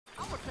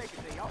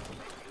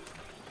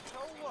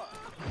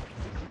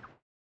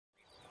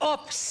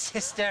Up,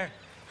 sister.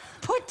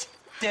 Put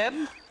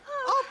them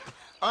up.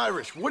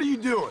 Irish, what are you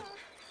doing?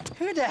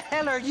 Who the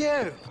hell are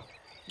you?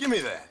 Give me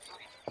that.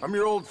 I'm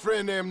your old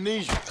friend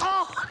Amnesia.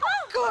 Oh,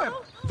 good.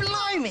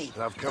 Blimey.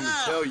 And I've come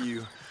to tell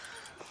you,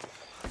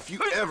 if you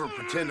ever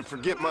pretend to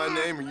forget my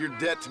name or your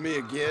debt to me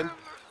again,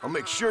 I'll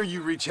make sure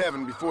you reach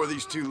heaven before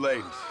these two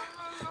ladies.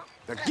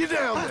 Now get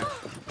down there.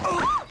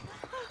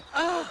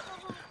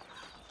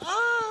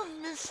 Oh,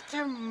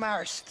 Mr.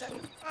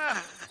 Marston.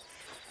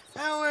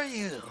 How are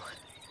you?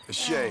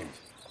 Ashamed.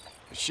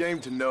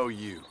 Ashamed to know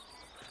you.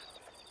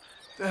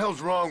 What the hell's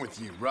wrong with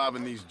you,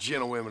 robbing these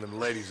gentlewomen and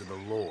ladies of the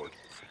Lord?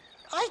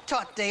 I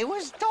thought they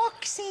was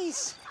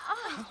doxies.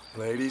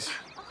 Ladies,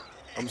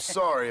 I'm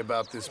sorry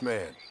about this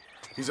man.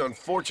 He's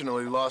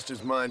unfortunately lost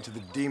his mind to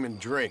the demon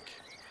drink.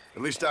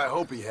 At least I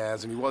hope he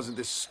has, and he wasn't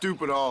this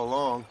stupid all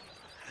along.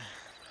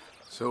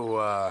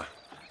 So,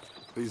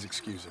 please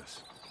excuse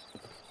us.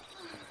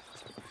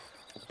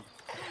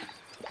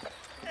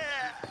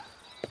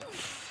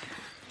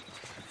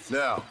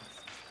 Now,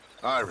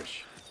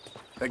 Irish,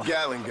 that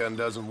Gatling gun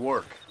doesn't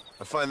work.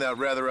 I find that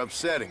rather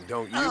upsetting,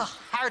 don't you? Oh,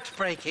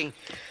 heartbreaking.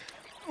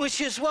 Which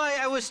is why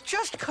I was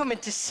just coming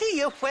to see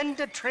you when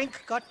the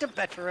drink got the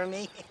better of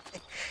me.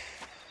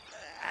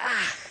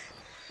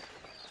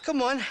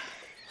 Come on.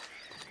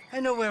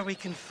 I know where we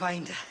can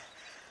find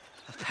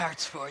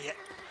parts for you.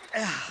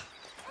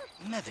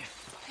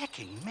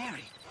 Motherfucking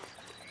Mary.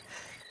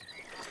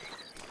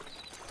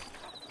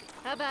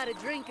 How about a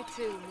drink or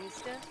two,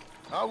 mister?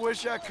 I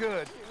wish I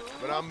could,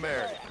 but I'm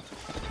married.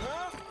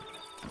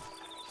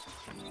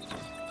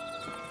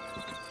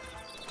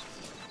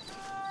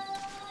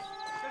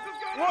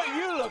 What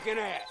you looking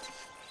at?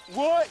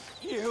 What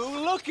you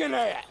looking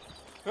at?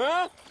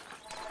 Huh?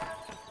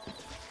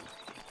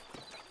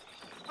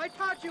 I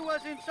thought you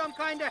was in some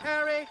kind of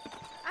hurry.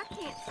 I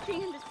can't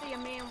stand to see a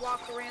man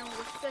walk around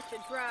with such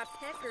a dry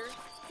pecker.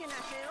 Can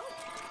I help?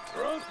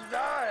 Drunk as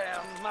I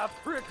am, my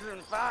prick's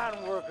in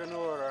fine working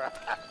order.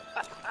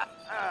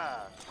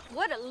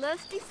 What a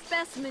lusty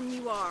specimen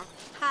you are.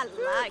 I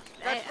like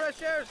That that.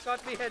 fresh air's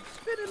got me head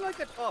spinning like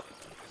a top.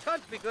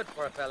 Can't be good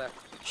for a fella.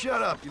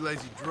 Shut up, you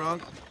lazy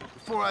drunk,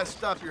 before I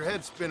stop your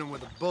head spinning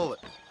with a bullet.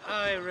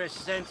 I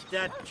resent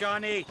that,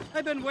 Johnny.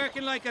 I've been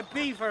working like a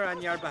beaver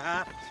on your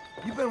behalf.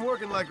 You've been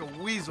working like a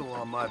weasel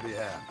on my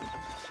behalf.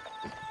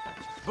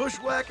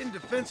 Bushwhacking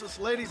defenseless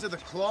ladies of the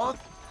cloth?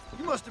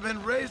 You must have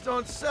been raised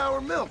on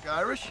sour milk,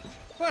 Irish.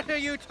 What are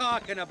you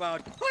talking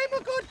about? I'm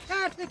a good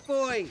Catholic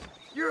boy.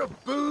 You're a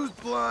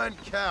booze-blind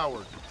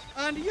coward.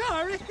 And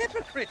you're a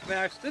hypocrite,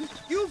 Marston.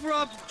 You've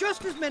robbed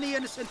just as many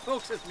innocent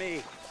folks as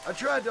me. I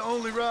tried to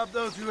only rob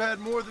those who had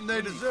more than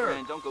they deserved.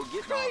 Man, don't go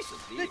get Christ,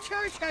 lost, the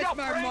church has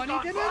more money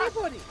than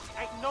anybody.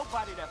 Ain't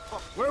nobody that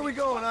fucks. Where are we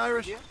going,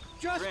 Irish?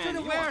 Just Grand, to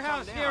the you wanna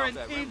warehouse come here down in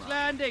off that Queen's rim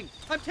Landing.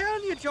 I'm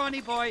telling you,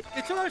 Johnny boy,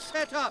 it's all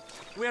set up.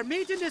 We're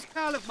meeting this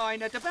pal of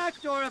mine at the back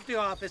door of the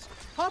office,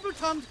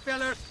 hobble-tongued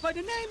feller by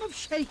the name of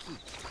Shaky.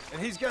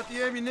 And he's got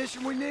the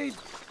ammunition we need?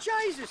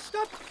 Jesus,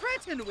 stop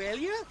fretting, will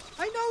you?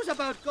 I knows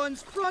about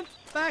guns front,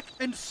 back,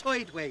 and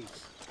sideways.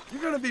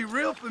 You're gonna be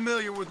real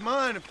familiar with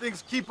mine if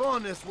things keep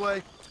on this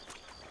way.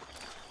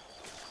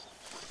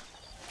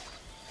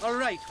 All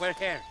right, we're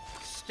here.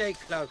 Stay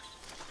close.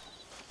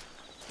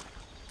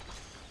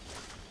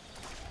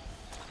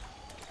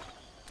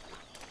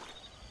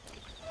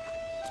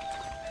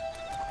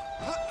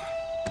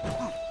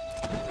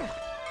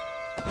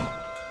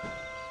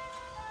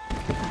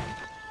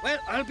 Well,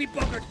 I'll be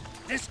buggered.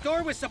 This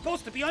door was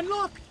supposed to be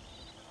unlocked.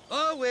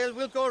 Oh, well,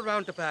 we'll go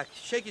around the back.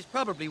 Shaky's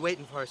probably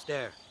waiting for us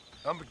there.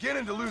 I'm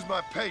beginning to lose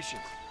my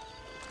patience.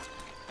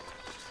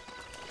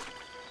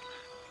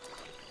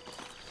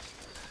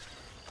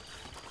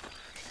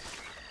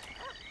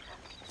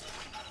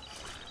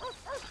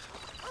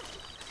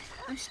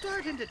 I'm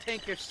starting to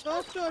think you're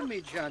soft on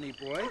me, Johnny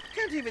boy.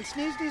 Can't even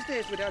sneeze these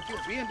days without you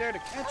being there to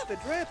catch the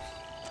drips.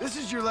 This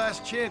is your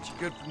last chance, you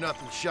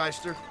good-for-nothing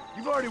shyster.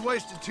 You've already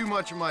wasted too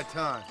much of my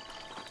time.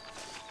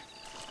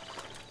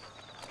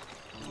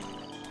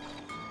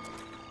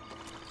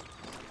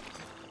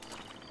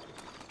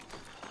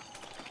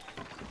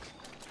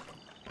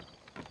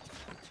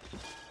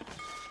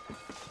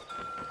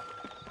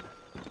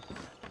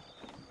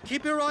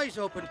 Keep your eyes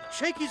open.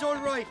 Shaky's all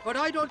right, but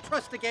I don't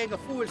trust the gang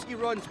of fools he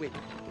runs with.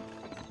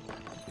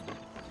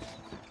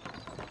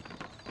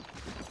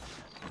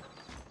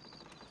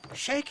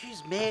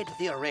 Shaky's made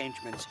the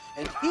arrangements,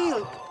 and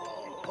he'll...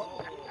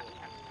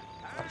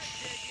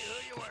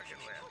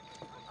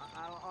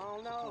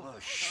 Oh,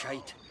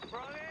 shite.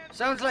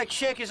 Sounds like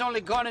Shaky's only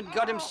gone and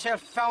got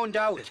himself found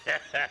out.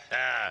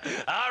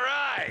 All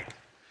right.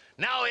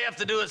 Now all we have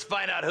to do is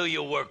find out who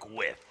you work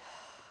with.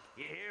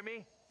 You hear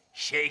me?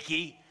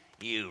 Shaky,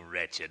 you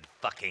wretched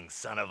fucking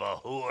son of a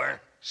whore.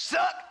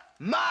 Suck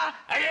my...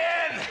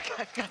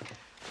 Again!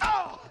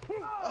 Oh!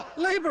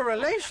 Labor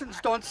relations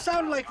don't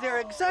sound like they're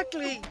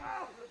exactly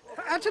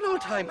at an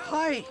all-time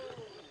high.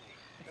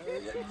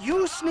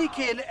 You sneak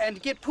in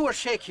and get poor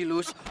Shaky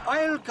loose.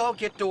 I'll go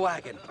get the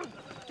wagon.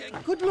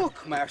 Good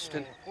luck,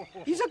 Marston.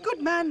 He's a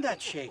good man,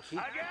 that Shaky.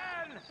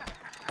 Again!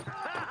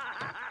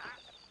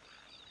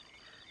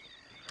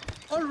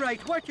 All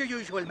right, work your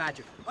usual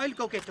magic. I'll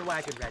go get the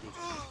wagon ready.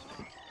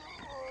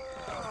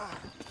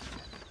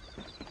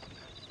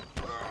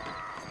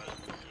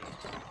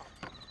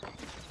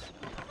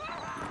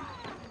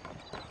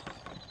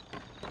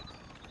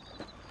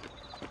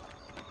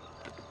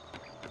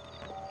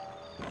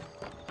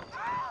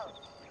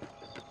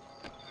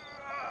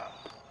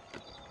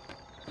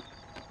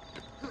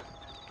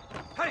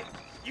 Hey,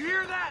 you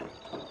hear that?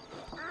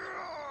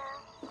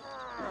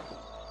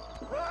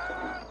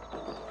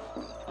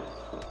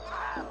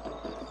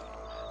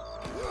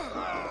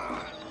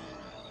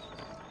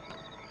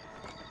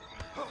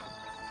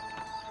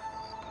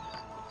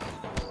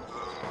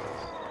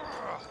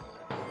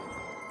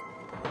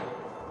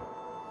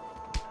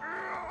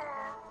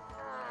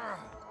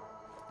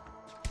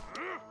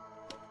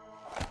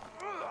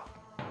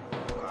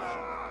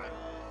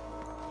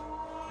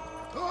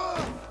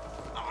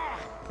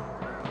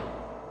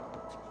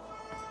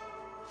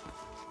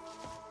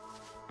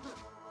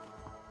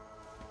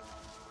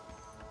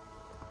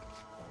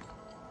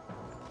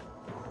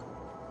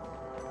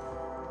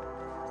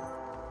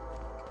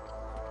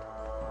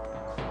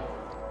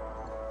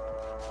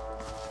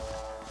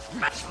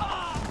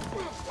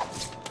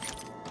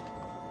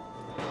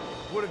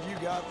 What have you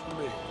got for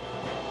me?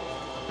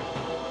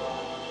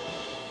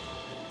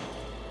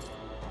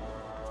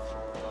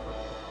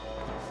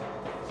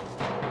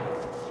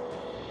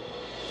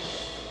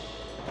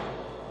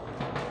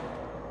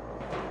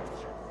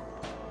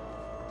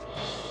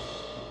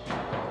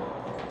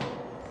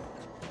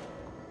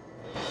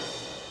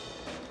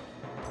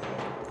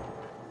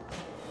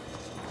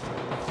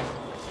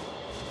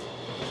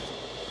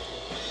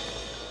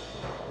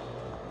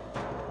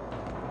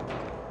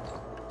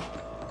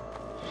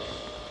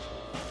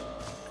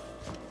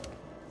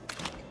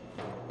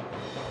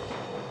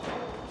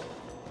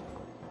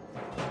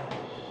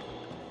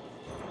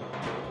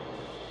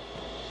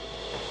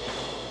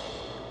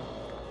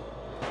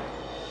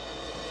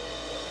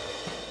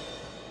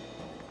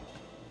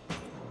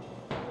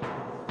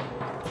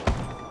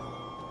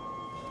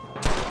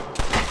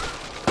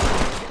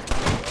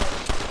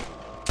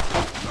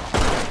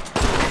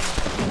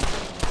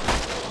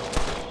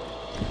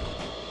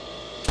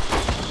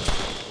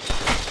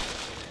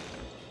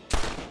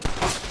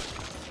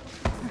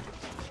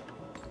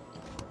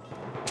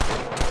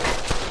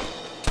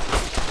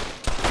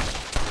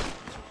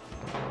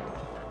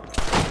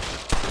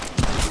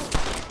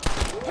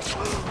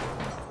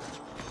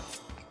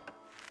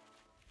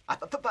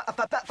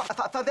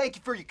 Thank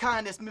you for your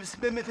kindness,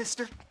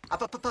 mister. I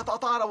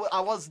thought I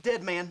was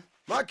dead, man.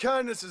 My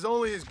kindness is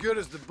only as good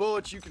as the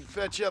bullets you can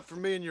fetch up for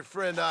me and your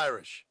friend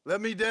Irish.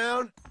 Let me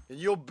down, and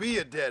you'll be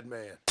a dead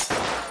man.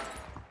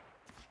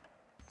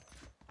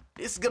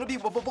 This is gonna be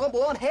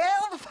one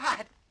hell of a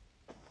fight.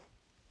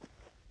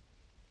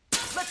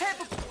 Let's head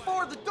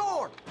for the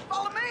door.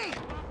 Follow me.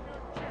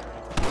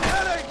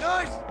 That ain't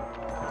nice!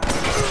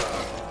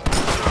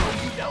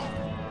 You don't.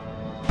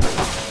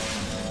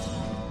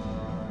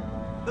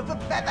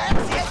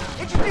 That's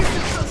it. Introduce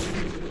yourself.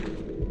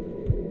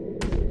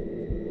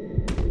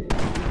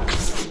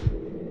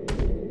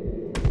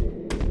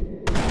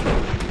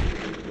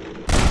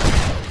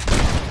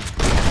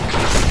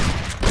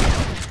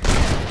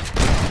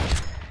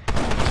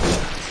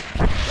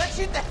 Let's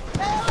shoot the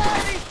hell out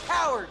of these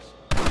cowards.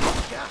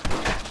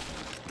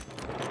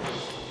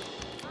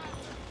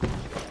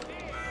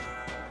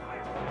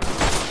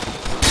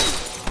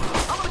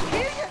 I'm gonna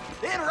kill you,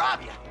 then rob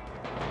you.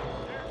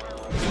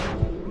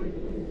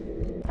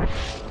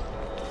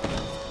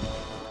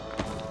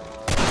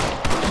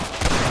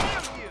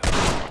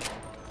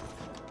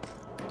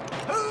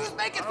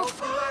 Making for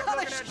fun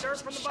of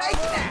Shake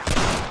now!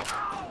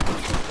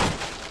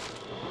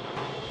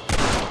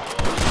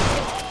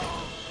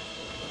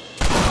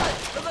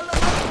 Let's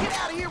get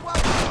out of here while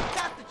we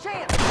got the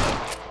chance!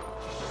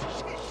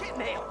 Shit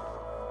now!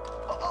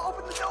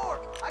 Open the door!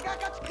 I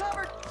got you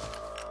covered!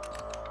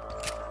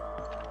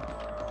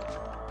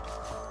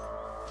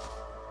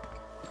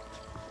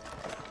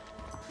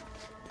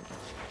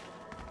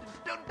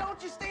 Don't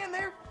you stand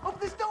there! Open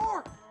this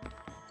door!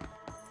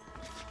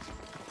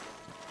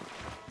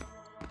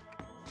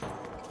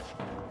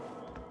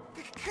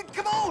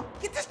 Come on!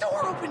 Get this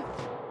door open!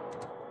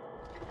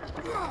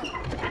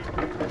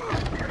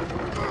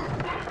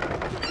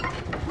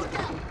 Look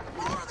out!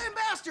 More of them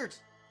bastards!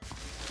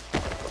 I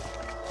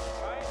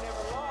ain't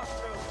never lost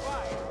no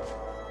fight.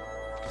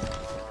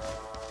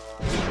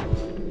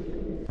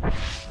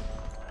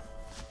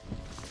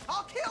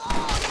 I'll kill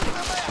all you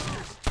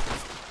bastards!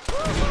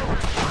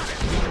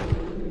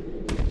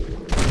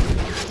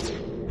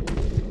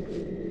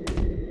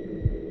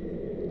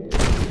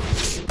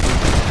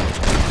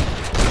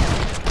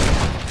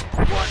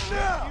 What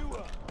now?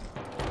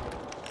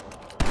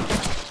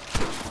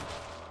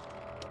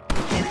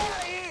 Get out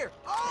of here!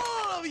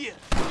 All of you!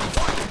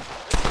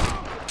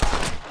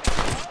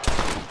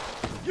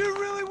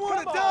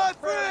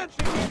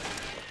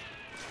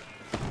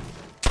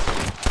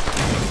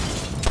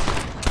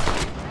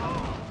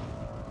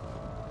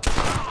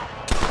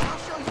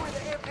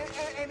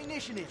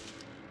 ammunition in.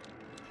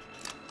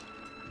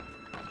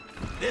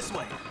 This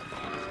way.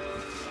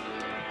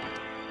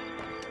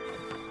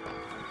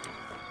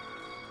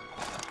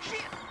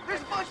 Shit!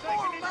 There's much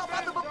more of them out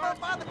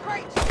by the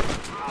crates!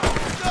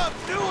 Stop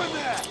doing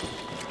that!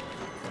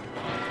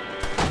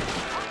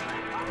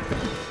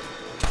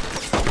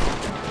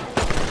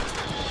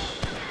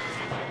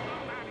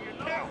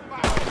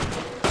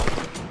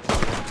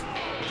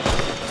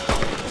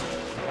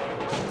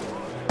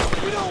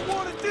 We don't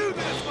want to do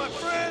this, my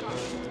friend!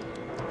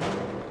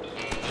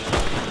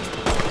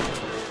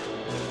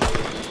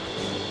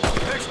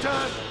 Next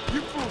time,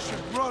 you fools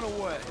should run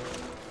away.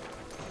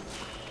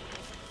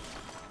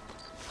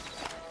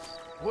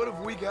 What have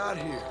we got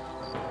here?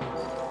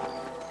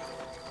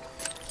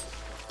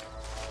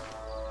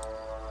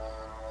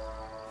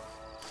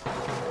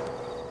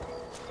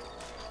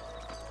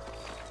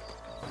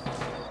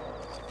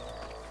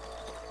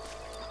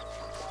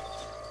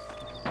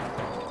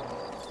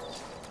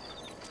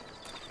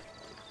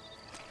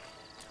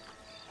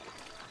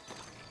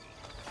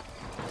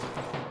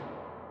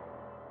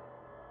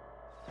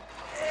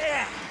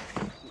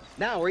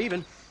 Now we're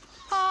even.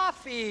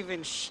 Half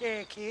even,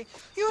 Shaky.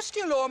 You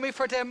still owe me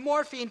for them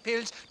morphine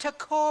pills to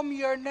calm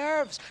your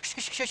nerves.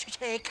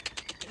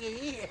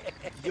 Shaky.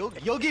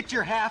 You'll get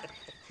your half.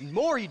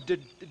 More, you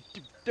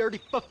dirty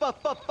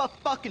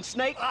fucking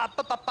snake. All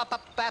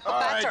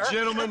right,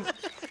 gentlemen.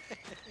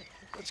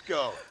 Let's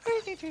go.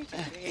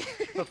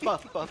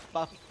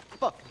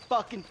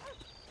 Fucking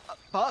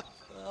fuck.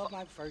 Oh,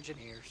 my virgin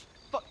ears.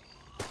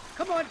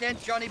 Come on then,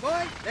 Johnny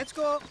boy. Let's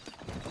go.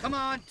 Come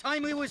on,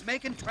 time we was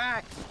making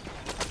tracks.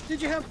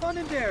 Did you have fun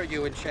in there,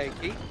 you and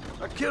Shaky?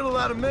 I killed a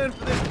lot of men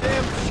for this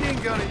damn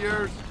machine gun of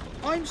yours.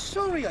 I'm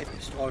sorry I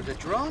missed all the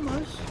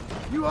dramas.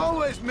 You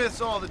always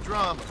miss all the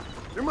drama.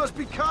 There must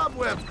be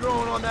cobwebs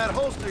growing on that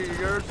holster of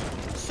yours.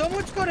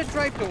 Someone's got to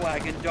drive the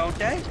wagon, don't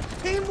they?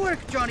 Teamwork,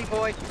 Johnny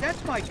boy.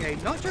 That's my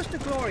game, not just the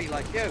glory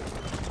like you.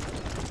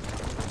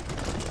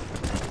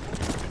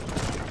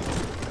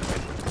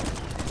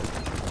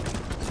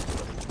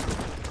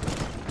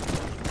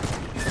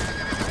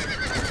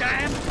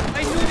 Damn!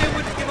 I knew they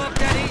wouldn't give up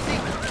that easy.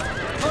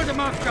 Hold them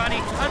off, Johnny.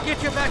 I'll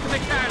get you back to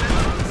McCarran.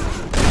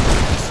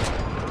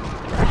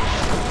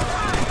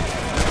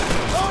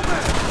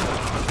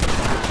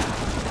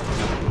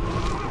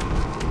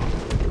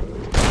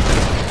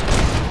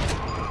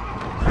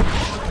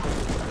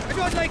 I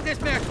don't like this,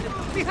 Marston.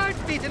 My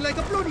heart's beating like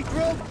a bloody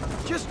drum.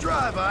 Just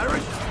drive,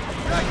 Irish.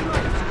 Back it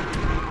up.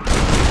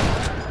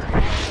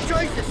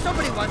 Jesus,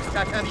 somebody wants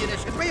that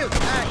ammunition real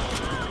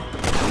fast.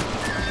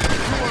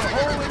 You want a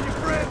hole in your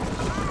friend?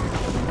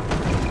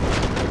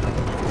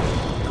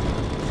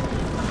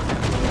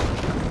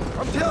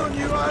 I'm telling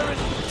you, Irish,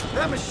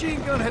 that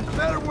machine gun had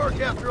better work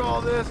after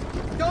all this.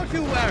 Don't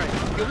you worry.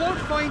 You won't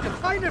find a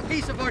finer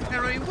piece of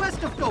artillery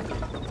west of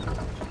Dublin.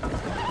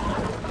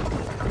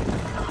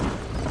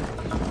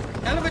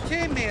 Hell of a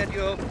team, me and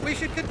you. We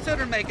should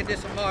consider making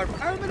this a more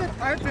permanent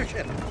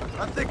partnership.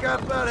 I think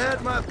I've about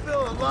had my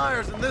fill of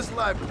liars in this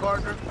life,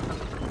 partner.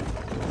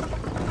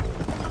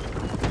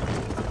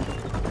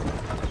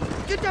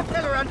 Get that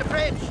fella on the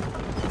bridge.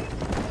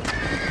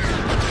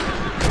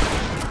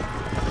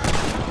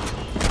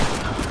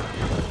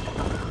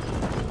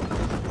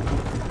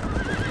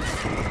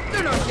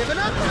 They're not giving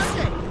up, are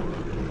they?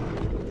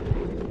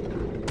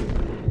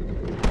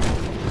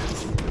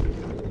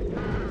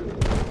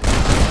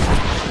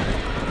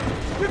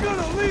 You're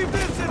gonna leave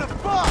this in a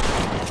box!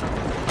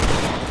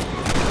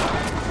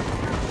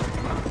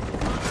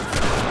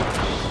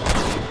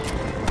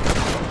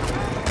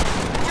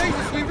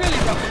 Jesus, we really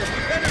got to be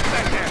better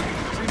back there.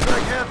 Seems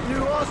like half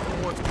New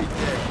Austin wants to be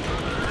dead.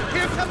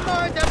 Here come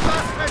more, them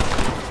bastards.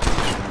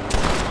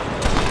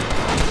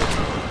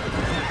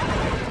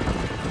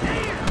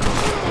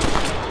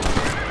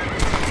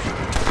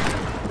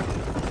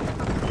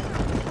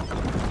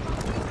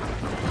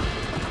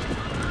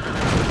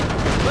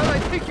 Well, I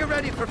think you're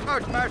ready for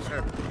Part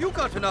Martyr. You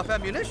got enough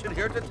ammunition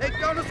here to take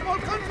down a small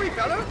country,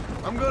 fella.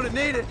 I'm gonna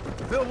need it.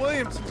 Bill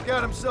Williamson's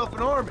got himself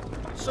an army.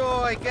 So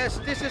I guess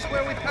this is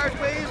where we part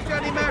ways,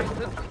 Johnny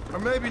Marston. Or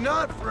maybe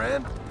not,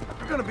 friend.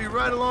 You're gonna be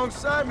right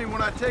alongside me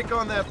when I take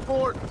on that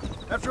fort.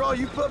 After all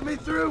you put me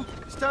through,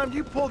 it's time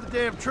you pull the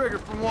damn trigger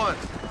for once.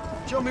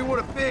 Show me what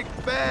a big,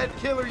 bad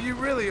killer you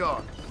really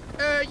are.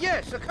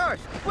 Yes, of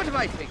course. What am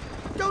I thinking?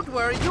 Don't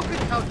worry, you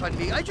can count on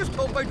me. I just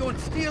hope I don't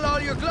steal all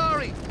your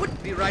glory.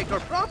 Wouldn't be right or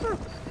proper.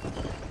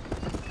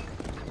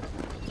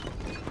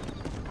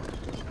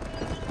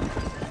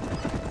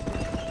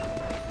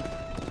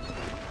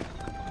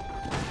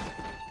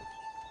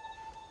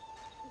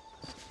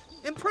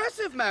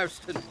 Impressive,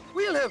 Marston.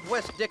 We'll have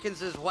West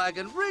Dickens's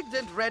wagon rigged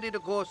and ready to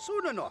go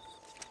soon enough.